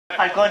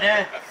I'm going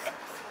to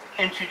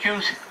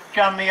introduce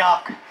John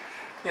Mayock,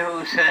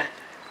 who's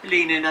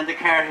leaning on the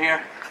car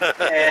here,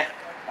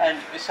 and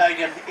beside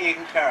him,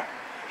 Aidan Clark.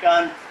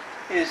 John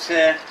is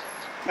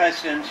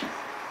president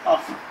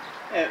of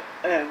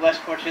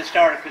Westport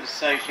Historical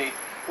Society,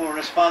 who are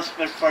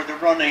responsible for the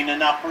running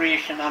and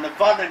operation on a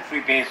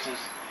voluntary basis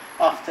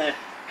of the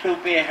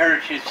Club Bay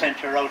Heritage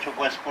Centre out of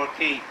Westport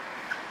Quay.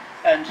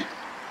 And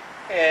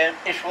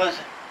it was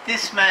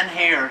this man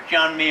here,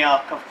 John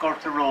Mayock of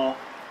Gurtha,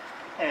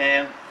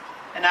 an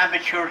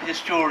amateur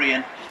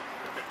historian,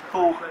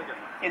 who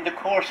in the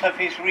course of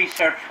his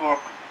research work,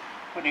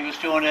 when he was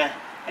doing a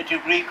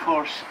degree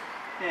course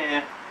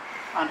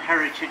on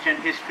heritage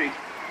and history,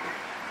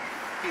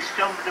 he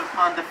stumbled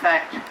upon the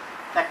fact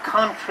that,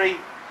 contrary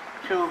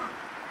to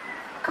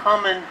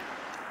common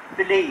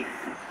belief,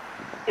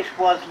 it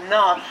was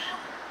not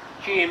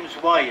James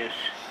Wyatt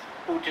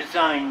who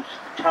designed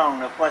the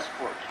town of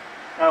Westport.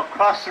 Now,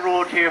 across the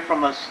road here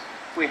from us,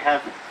 we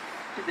have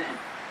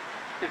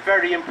the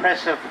very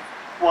impressive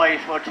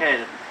Wyatt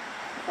Hotel,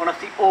 one of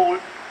the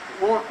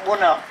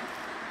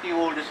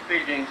oldest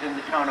buildings in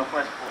the town of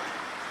Westport.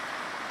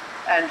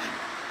 And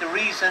the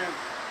reason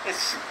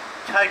it's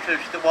titled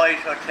the Wyatt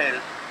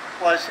Hotel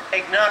was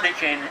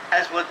acknowledging,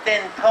 as was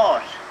then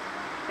thought,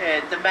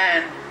 the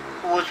man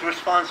who was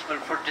responsible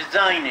for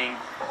designing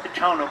the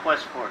town of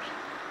Westport.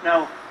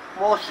 Now,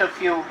 most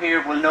of you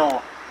here will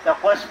know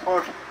that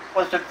Westport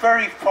was the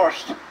very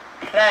first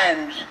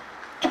planned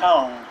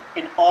town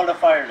in all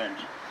of Ireland.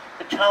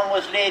 The town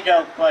was laid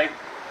out by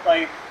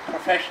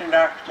professional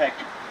architect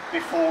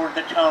before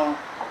the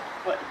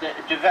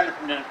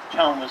development of the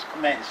town was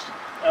commenced.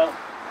 Now,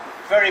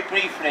 very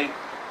briefly,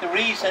 the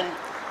reason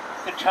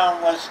the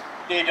town was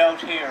laid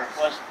out here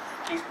was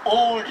the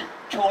old,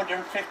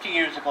 250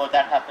 years ago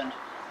that happened,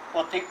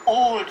 but the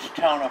old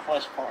town of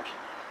Westport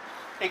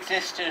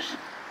existed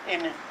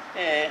in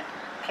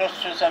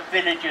clusters of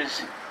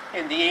villages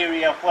in the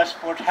area of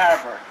Westport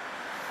Harbour.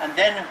 And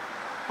then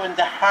when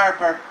the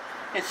harbour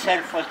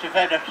itself was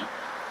developed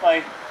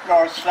by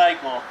Lord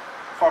Sligo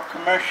for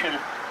commercial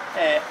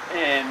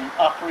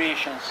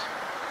operations,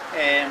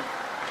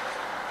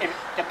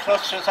 the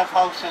clusters of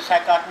houses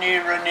had got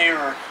nearer and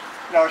nearer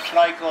Lord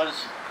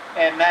Sligo's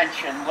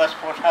mansion,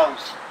 Westport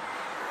House,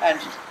 and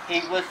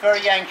he was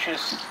very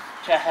anxious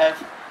to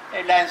have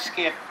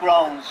landscape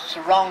grounds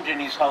surrounding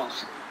his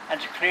house and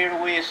to clear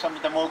away some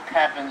of the mud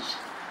cabins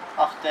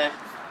of the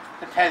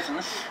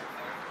peasants.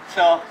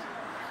 So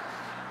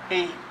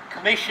he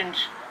commissioned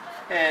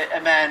a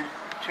man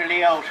to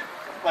lay out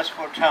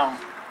Westport town,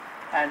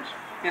 and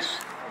this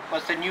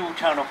was the new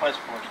town of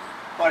Westport.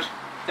 But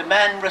the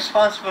man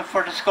responsible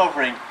for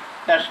discovering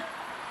that,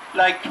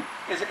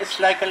 it's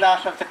like a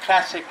lot of the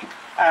classic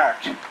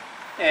art,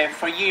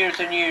 for years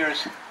and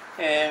years,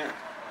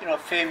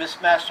 famous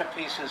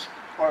masterpieces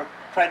were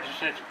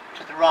credited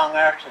to the wrong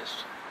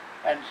artist.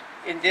 And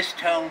in this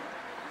town,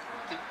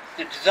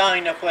 the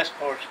design of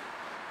Westport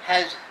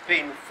has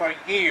been for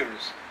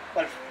years,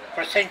 well,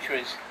 for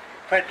centuries,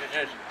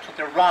 credited to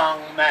the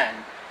wrong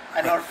man.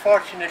 And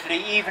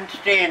unfortunately, even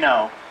today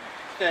now,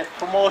 the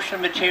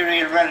promotional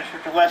material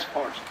relative to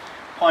Westport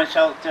points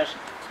out that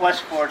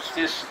Westport,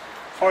 this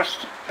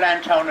first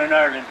planned town in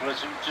Ireland,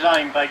 was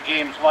designed by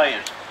James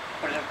Wyatt,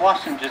 but it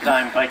wasn't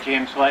designed by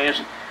James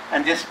Wyatt,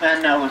 and this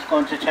man now is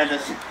going to tell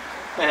us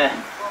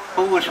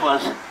who it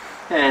was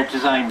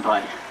designed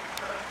by.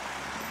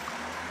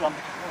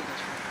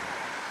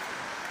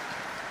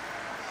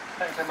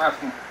 Thank you,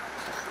 Martin.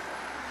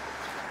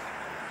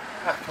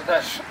 After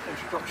that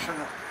introduction,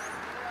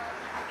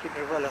 Keep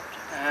it well up.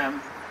 I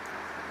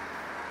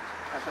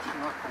just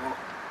not go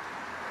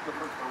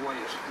looking for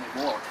Wyatt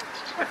anymore.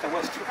 But there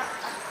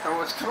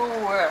was two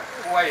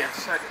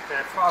Wyatts,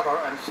 father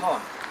and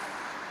son,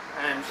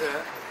 and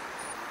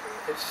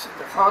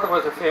the father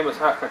was a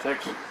famous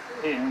architect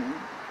in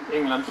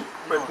England,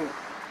 Britain,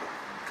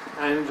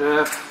 and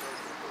the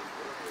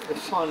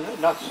son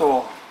not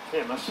so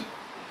famous,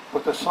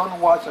 but the son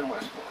was in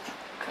Westport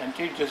and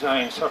did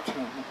design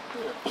certain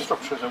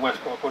structures in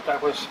Westport, but that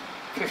was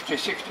 50,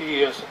 60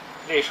 years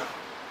later,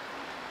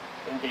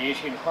 in the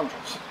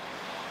 1800s.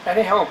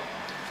 Anyhow,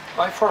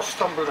 I first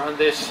stumbled on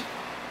this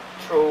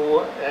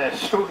through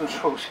students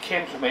who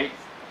came to me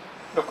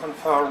looking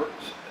for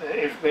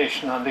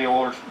information on the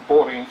old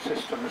boring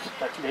systems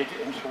that led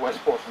into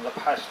Westport in the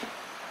past.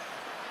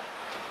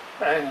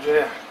 And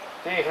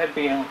they had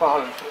been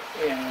involved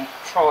in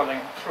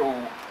trawling through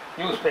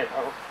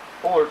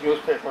old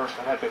newspapers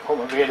that had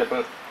become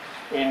available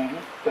in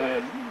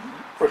the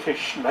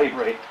British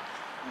Library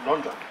in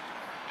London.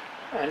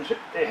 And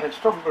they had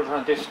stumbled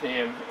on this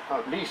name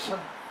of Leeson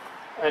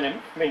and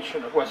a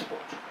mention of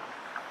Westport.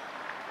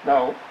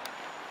 Now,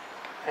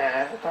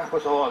 that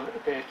was all.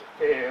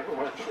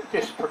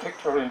 This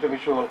particular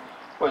individual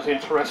was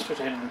interested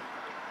in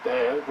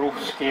the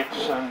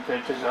roofscapes and the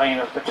design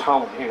of the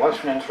town. He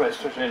wasn't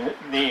interested in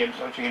names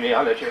or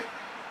genealogy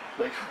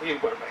like we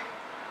were.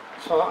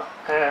 So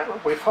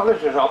we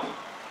followed it up,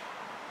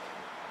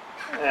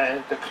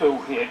 the clue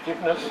he had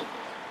given us,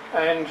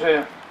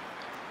 and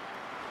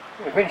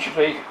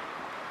eventually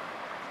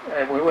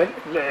we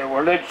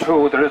were led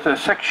to, there is a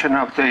section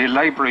of the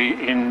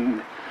library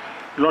in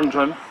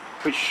London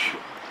which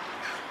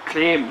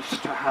claims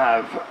to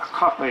have a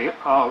copy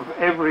of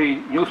every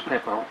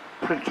newspaper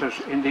printed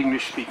in the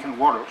English-speaking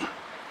world.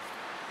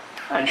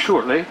 And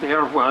surely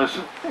there was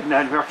an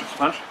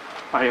advertisement,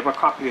 I have a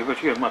copy of it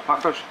here in my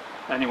pocket,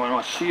 anyone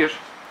wants to see it,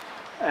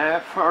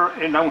 for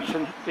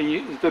announcing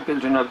the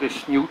building of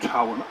this new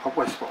town of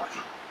Westport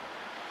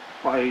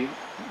by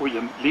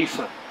William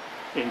Leeson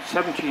in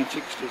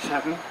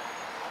 1767.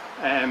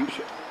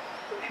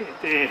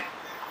 The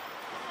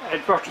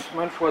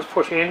advertisement was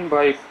put in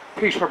by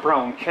Peter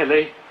Brown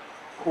Kelly,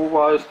 who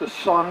was the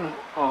son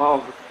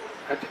of,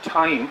 at the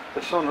time,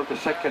 the son of the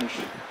second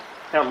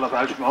Earl of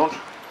Altamont,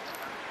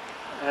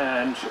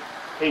 and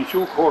in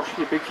due course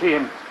he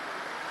became,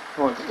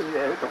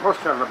 the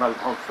first Earl of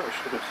Altamont, I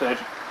should have said.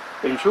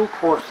 In due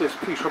course this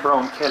Peter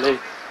Brown Kelly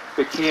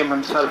became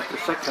himself the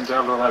second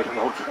Earl of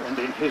Altamont, and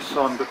then his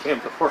son became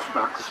the first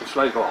Marquess of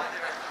Sligo.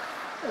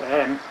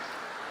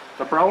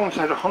 The Browns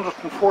had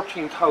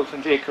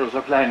 114,000 acres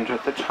of land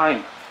at the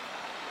time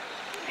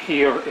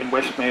here in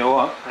West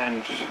Mayo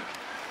and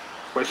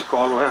West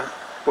Galway,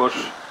 but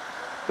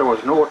there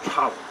was no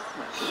town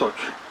as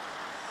such.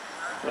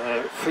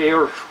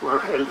 Fairs were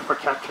held for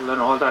cattle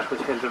and all that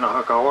was held in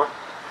Octagon,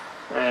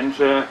 and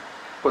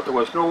but there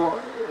was no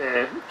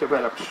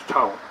developed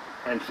town.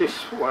 And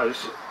this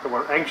was, they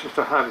were anxious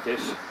to have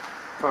this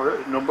for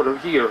a number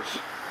of years.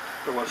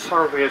 There were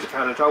surveys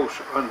carried out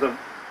on the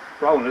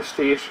Brown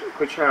estate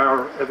which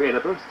are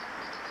available.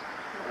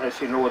 As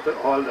you know,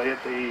 all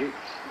the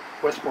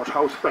Westport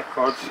House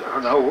records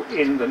are now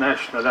in the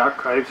National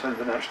Archives and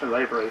the National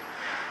Library,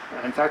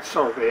 and that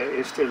survey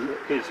is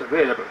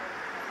available,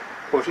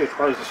 but it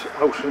was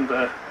out in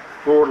the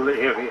rural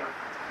area.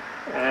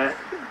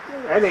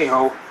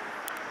 Anyhow,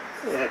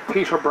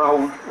 Peter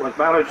Brown was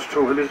married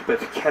to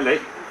Elizabeth Kelly,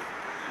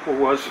 who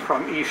was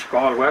from East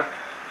Galway,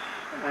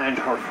 and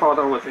her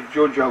father was a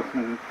judge out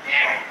in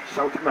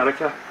South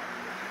America,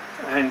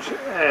 and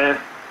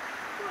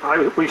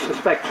we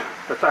suspect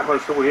that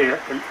was the way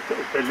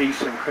the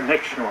Leeson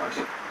connection was.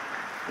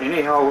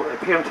 Anyhow,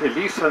 apparently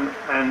Leeson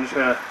and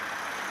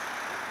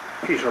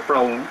Peter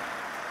Brown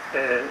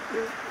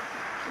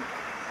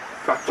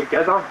got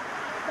together,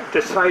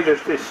 decided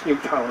this new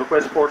town of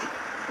Westport,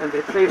 and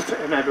they placed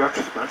an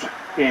advertisement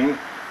in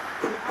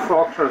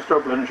Faulkner's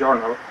Dublin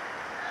Journal,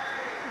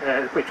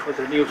 which was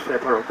a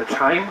newspaper of the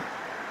time,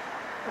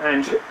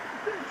 and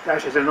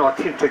that is an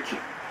authentic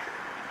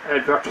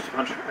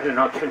advertisement and an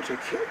authentic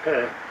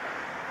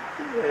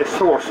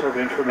source of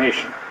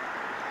information.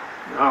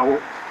 Now,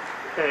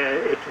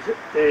 I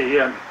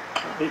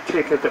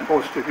take it that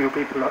most of you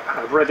people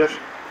have read it.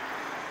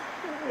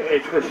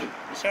 It was...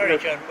 Sorry,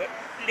 John,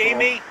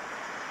 Leamy,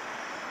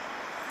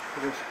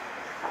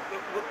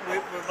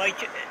 we might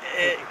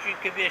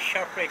give you a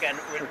short break and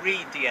we'll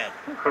read the ad.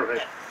 All right.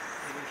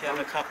 If you have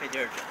a copy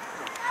there, John.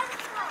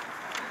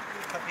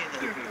 Copy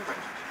there.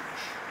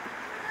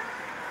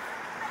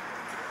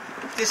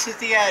 This is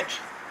the ad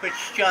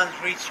which John's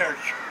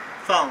research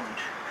found,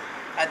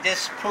 and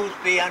this proves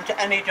beyond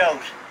any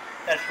doubt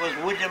that it was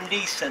William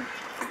Leeson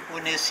who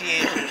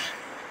initiated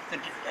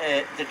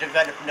the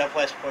development of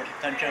Westport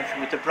in conjunction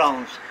with the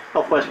Browns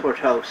of Westport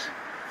House.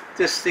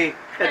 This is the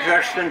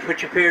advertisement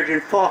which appeared in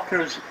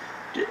Faulkner's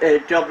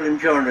Dublin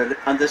Journal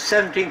on the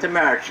 17th of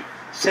March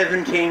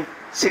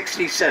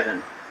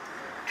 1767,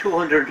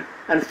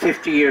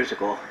 250 years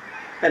ago,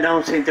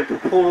 announcing the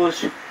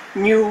proposed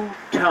new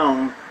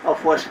town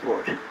of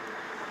Westport.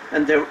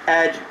 And the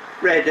ad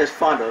read as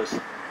follows: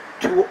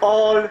 to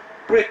all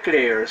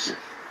bricklayers,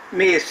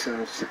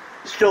 masons,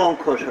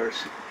 stonecutters,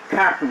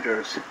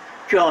 carpenters,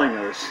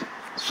 joiners,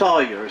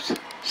 sawyers,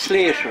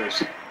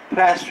 slaters,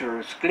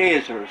 plasterers,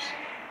 glazers,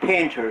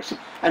 painters,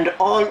 and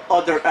all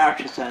other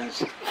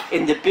artisans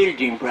in the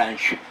building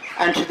branch,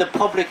 and to the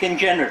public in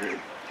general.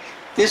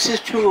 This is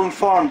to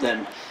inform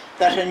them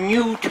that a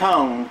new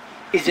town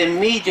is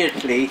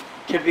immediately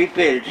to be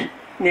built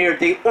near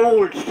the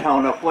old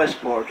town of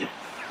Westport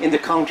in the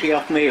county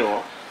of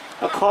Mayo,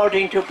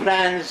 according to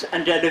plans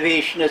and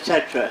elevation,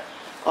 etc.,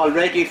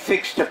 already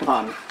fixed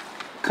upon,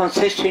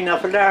 consisting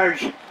of a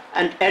large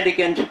and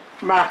elegant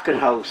market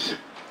house,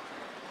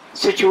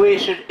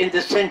 situated in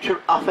the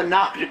centre of an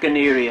octagon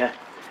area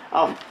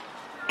of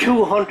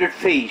 200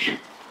 feet,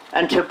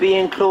 and to be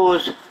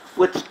enclosed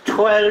with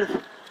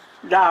 12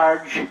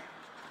 large,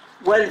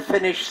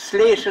 well-finished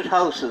slated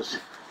houses,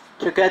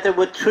 together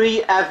with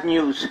 3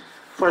 avenues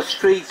for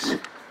streets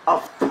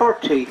of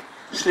 30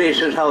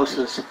 slated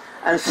houses,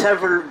 and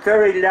several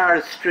very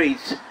large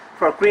streets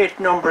for great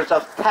numbers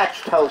of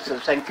thatched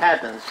houses and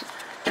cabins,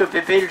 to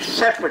be built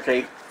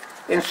separately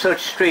in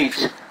such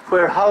streets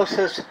where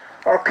houses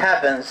or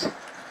cabins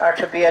are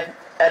to be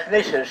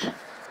admitted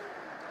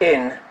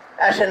in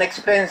at an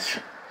expense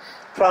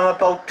from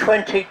about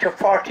 20 to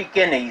 40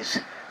 guineas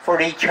for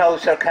each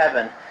house or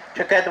cabin,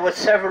 together with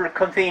several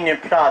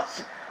convenient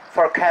plots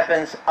for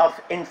cabins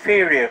of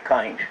inferior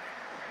kind.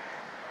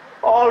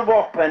 All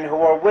workmen who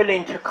are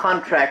willing to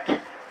contract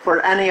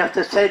for any of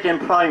the said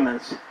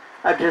employments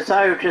a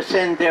desire to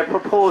send their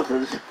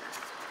proposals,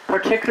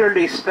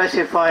 particularly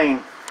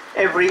specifying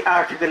every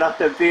article of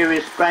the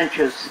various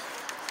branches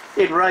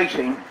in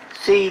writing,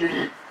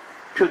 sealed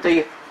to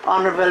the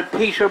Honourable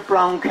Peter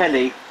Brown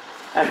Kelly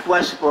at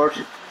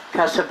Westport,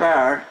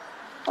 Castlebar,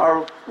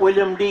 or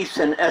William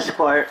Leeson,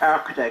 Esquire,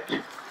 Architect,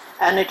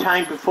 any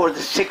time before the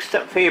 6th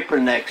of April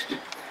next,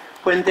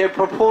 when their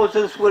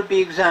proposals will be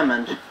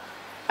examined,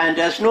 and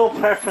as no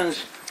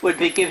preference will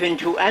be given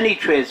to any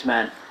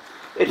tradesman,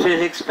 it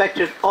is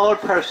expected all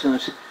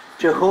persons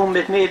to whom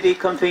it may be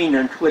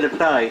convenient will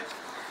apply.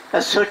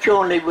 As such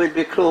only will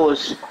be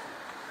closed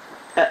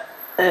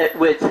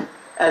with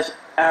as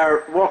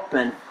our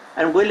workmen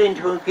and willing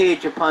to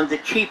engage upon the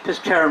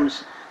cheapest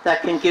terms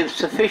that can give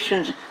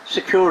sufficient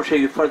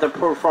security for the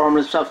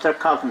performance of their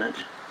covenant.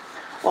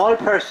 All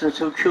persons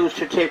who choose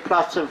to take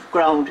plots of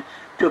ground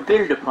to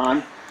build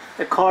upon,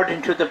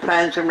 according to the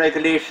plans and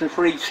regulations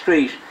for each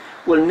street,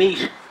 will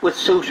meet with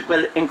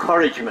suitable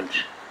encouragement.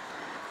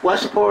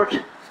 Westport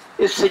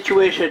is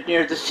situated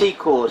near the sea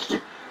coast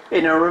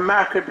in a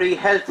remarkably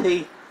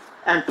healthy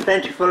and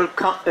plentiful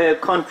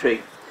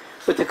country,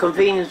 with the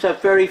convenience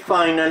of very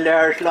fine and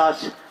large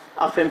lots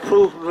of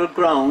improvable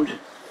ground,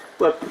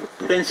 with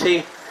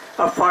plenty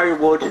of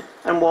firewood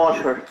and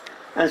water,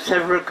 and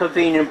several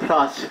convenient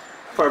plots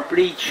for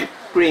bleach,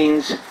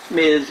 greens,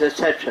 mills,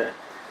 etc.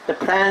 The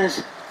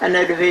plans and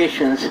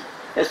elevations,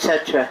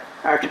 etc.,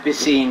 are to be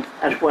seen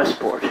at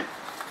Westport.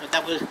 And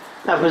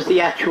that was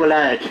the actual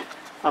ad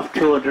of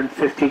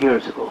 250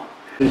 years ago.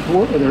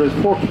 There is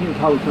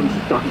 14,000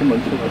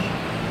 documents in it.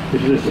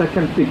 It is the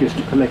second biggest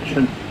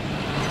collection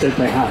that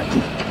they had.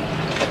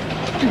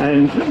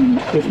 And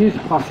it is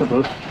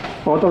possible,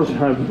 others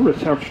have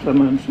researched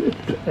them, and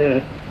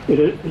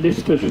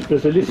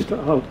there's a list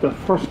of the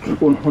first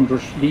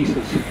 100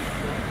 leases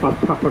of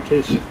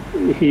properties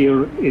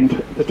here in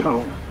the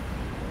town.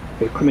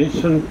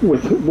 Commencing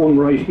with one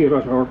right here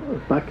at our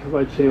back,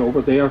 I'd say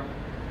over there,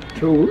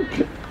 to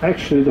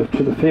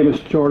the famous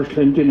George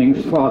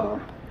Glendinnings's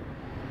father.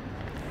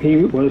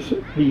 He was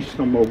lease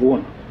number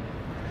 1.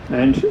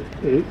 And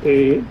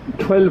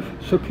 12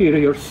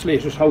 superior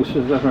slated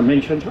houses that are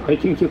mentioned, I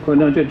think you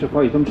can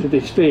identify them to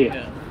this day.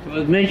 Yeah. It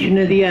was mentioned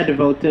in the ad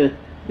about the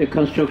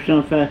construction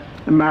of a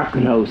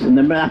market house, and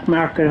the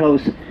market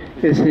house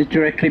is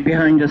directly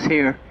behind us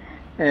here.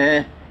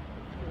 The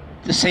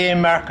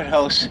same market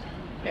house,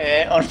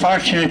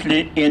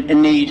 unfortunately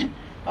in need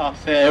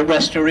of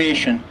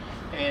restoration.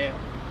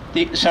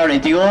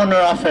 The owner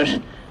of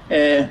it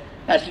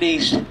at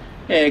least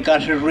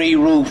got it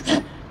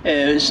re-roofed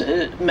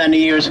many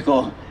years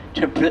ago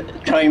to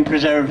try and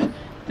preserve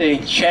the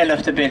shell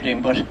of the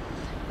building, but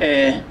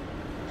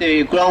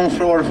the ground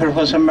floor of it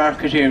was a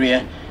market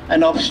area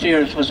and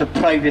upstairs was a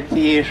private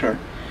theatre.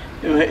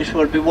 It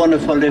would be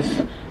wonderful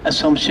if at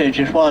some stage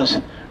it was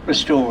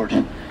restored,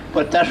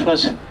 but that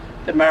was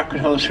the market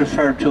house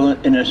referred to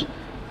in it.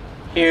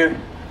 Here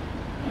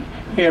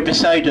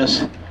beside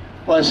us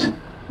was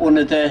one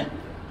of they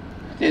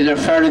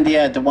refer in the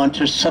ad, they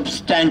wanted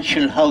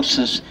substantial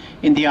houses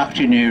in the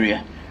Octagon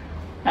area.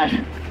 At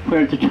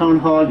where the town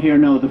hall here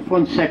now, the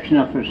front section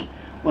of it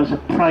was a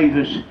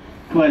private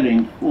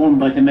dwelling owned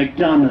by the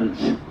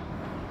McDonalds.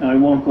 Now, I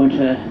won't go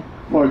into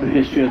further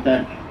history of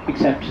that,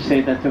 except to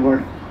say that there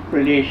were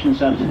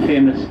relations of the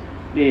famous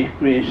late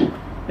great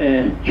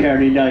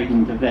Charlie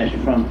Lydon, the vet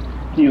from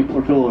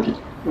Newport Road,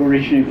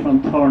 originally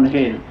from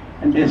Thornhill,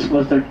 and this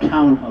was their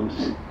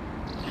townhouse.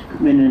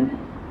 Come in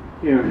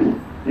here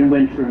in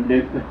winter and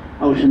live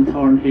out in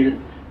Thornhill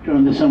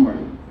during the summer.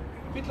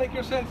 A bit like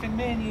yourself in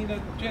Maine,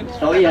 James.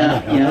 Oh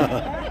yeah.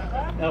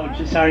 No,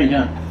 sorry,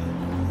 John.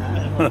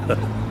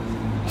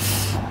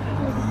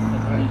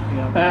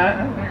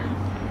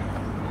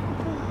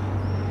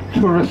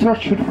 To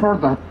research it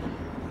further,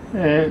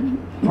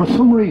 for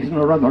some reason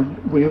or other,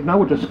 we have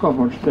now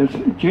discovered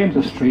that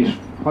James Street,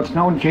 what's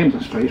now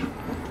James Street,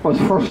 was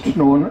first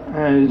known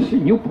as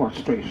Newport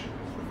Street.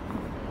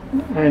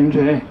 And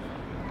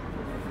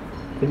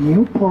the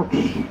Newport,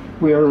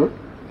 we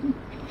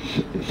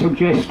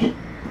suggest,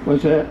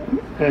 was a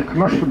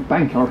commercial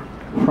banker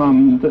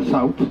from the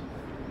south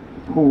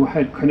who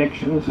had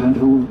connections and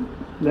who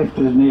left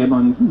his name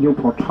on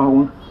Newport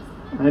Town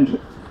and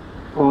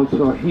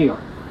also here.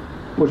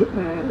 But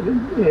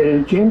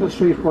James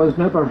Street was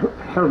never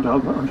heard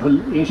of until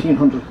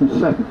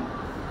 1807.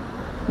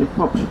 It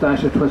popped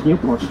that it was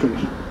Newport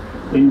Street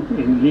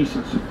in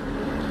leases.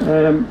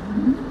 Then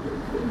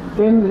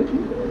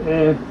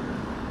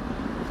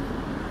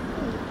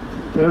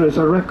there is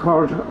a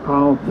record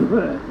of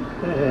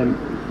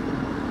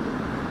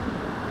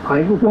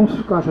I once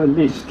got a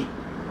list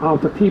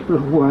of the people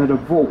who had a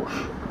vote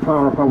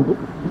for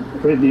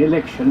the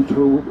election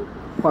to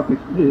what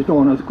is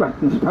known as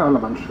Grattan's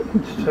Parliament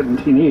in the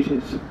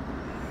 1780s.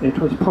 It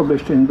was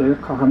published in the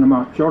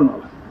Cohanamart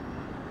Journal.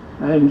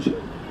 And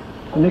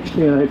the next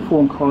day I had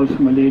phone calls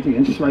from a lady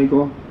in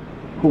Sligo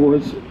who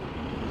was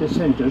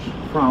descended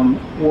from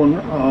one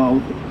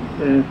of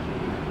the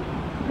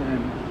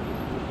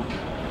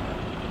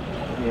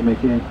name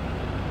again.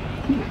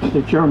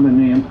 the German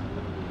name,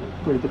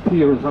 where the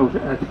pier is out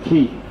at the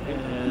quay.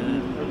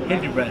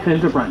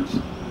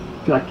 Hildebrands,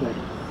 exactly.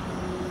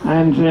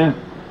 And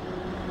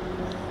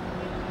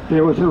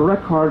there was a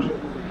record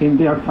in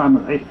their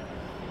family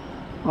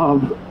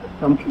of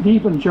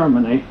leaving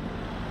Germany,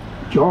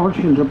 George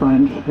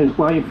Hildebrand, his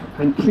wife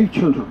and 3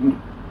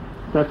 children,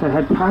 that they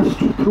had passed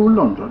through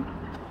London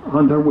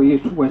on their way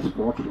to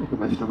Westport in the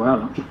west of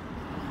Ireland.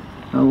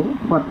 Now,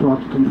 what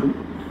brought them from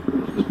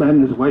this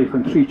man, his wife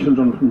and 3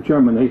 children from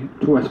Germany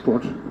to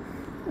Westport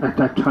at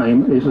that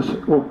time is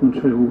open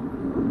to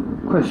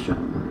question.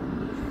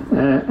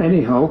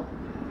 Anyhow,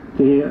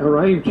 they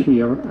arrived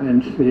here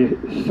and they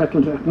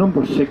settled at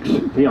number 6,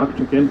 the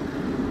Octagon,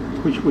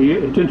 which we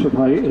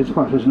identify as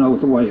what is now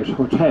the Wyatt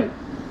Hotel.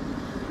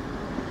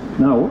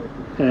 Now,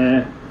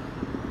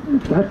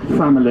 that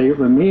family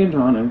remained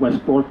on in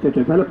Westport. They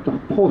developed a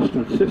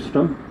postal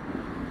system.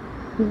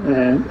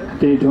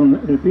 They done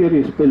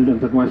various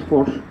buildings in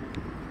Westport,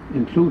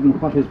 including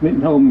what is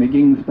now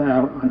McGing's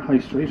Bar on High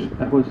Street.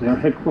 That was their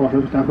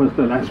headquarters. That was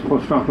the last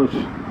post office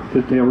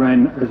that they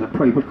ran as a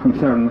private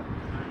concern.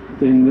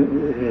 Then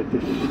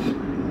this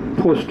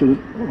postal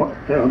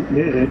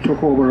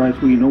took over as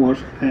we know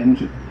it,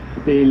 and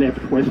they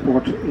left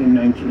Westport in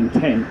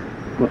 1910.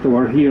 But they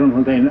were here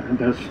until then, and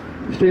there's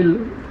still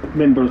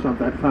members of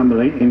that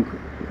family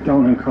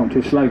down in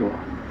County Sligo.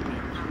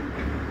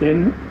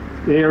 Then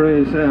there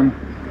is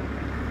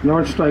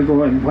Lord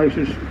Sligo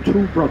invited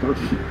 2 brothers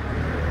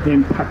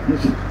named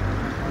Pattons.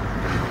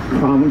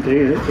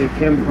 They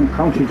came from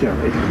County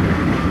Derry,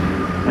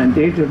 and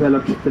they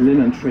developed the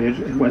linen trade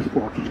in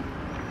Westport.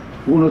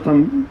 One of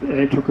them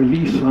took a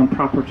lease on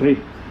property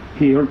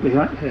here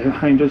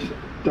behind us,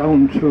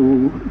 down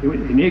to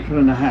an acre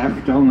and a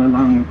half down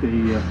along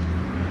the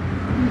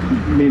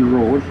Mill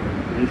Road,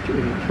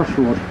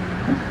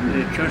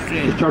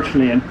 Church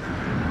Lane,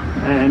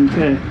 and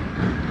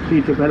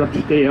he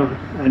developed there,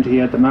 and he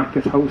had the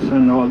market house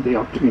and all the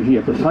Octagon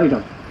here beside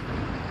him.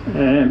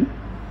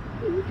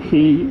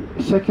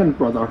 His second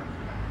brother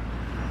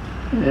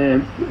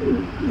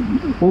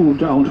moved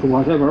down to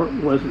whatever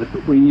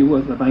we knew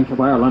as the Bank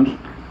of Ireland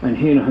and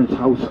Hanahan's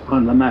house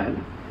on the Mall,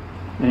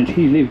 and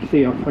he lived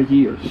there for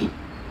years.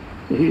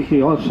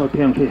 He also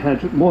apparently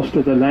had most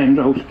of the land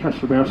out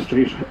Castlebar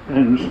Street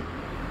and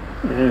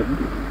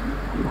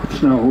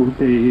what's now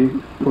the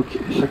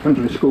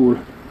secondary school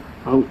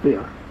out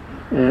there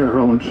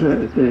around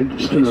the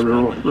Distillery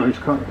Road, Rice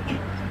College.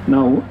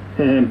 Now,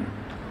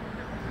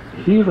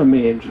 he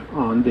remained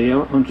on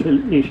there until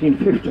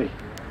 1850,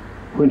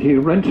 when he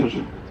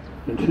rented,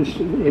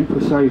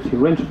 emphasised, he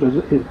rented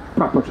his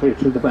property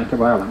to the Bank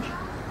of Ireland.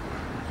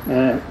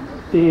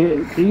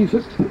 These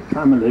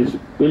families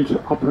built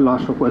up a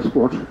lot of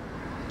Westport,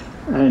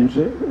 and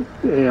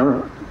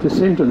their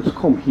descendants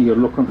come here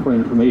looking for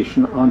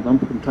information on them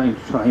from time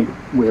to time.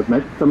 We have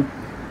met them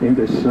in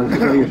this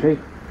society,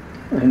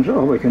 and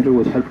all we can do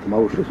is help them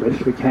out as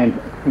best we can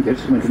and get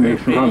some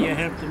information from them. You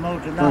help them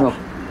out a lot.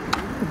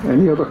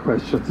 Any other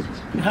questions?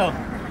 No.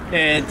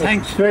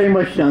 Thanks very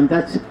much, John.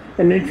 That's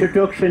an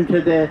introduction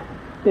to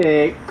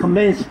the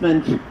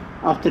commencement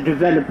of the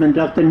development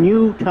of the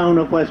new town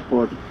of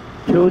Westport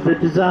to the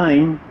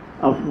design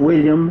of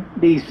William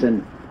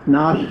Leeson,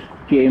 not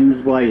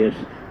James Wyatt,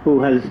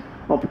 who has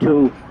up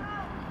to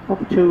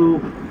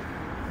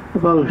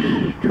about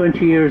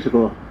 20 years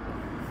ago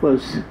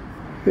was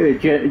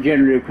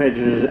generally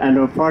credited, and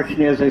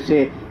unfortunately, as I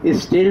say,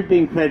 is still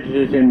being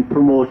credited in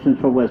promotions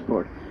for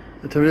Westport.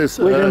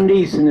 William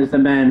Leeson is the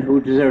man who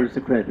deserves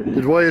the credit.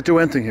 Did Wyatt do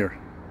anything here?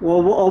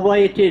 Well,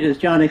 Wyatt did, as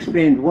John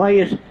explained.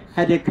 Wyatt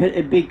had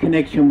a big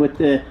connection with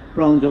the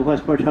Browns of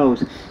Westport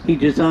House. He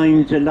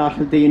designed a lot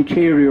of the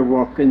interior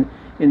work in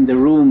the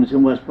rooms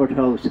in Westport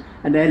House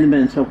and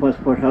elements of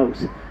Westport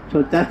House.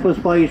 So that was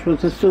why it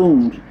was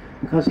assumed,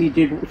 because he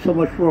did so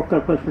much work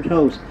at Westport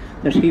House,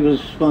 that he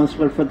was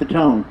responsible for the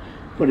town.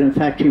 But in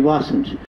fact he wasn't.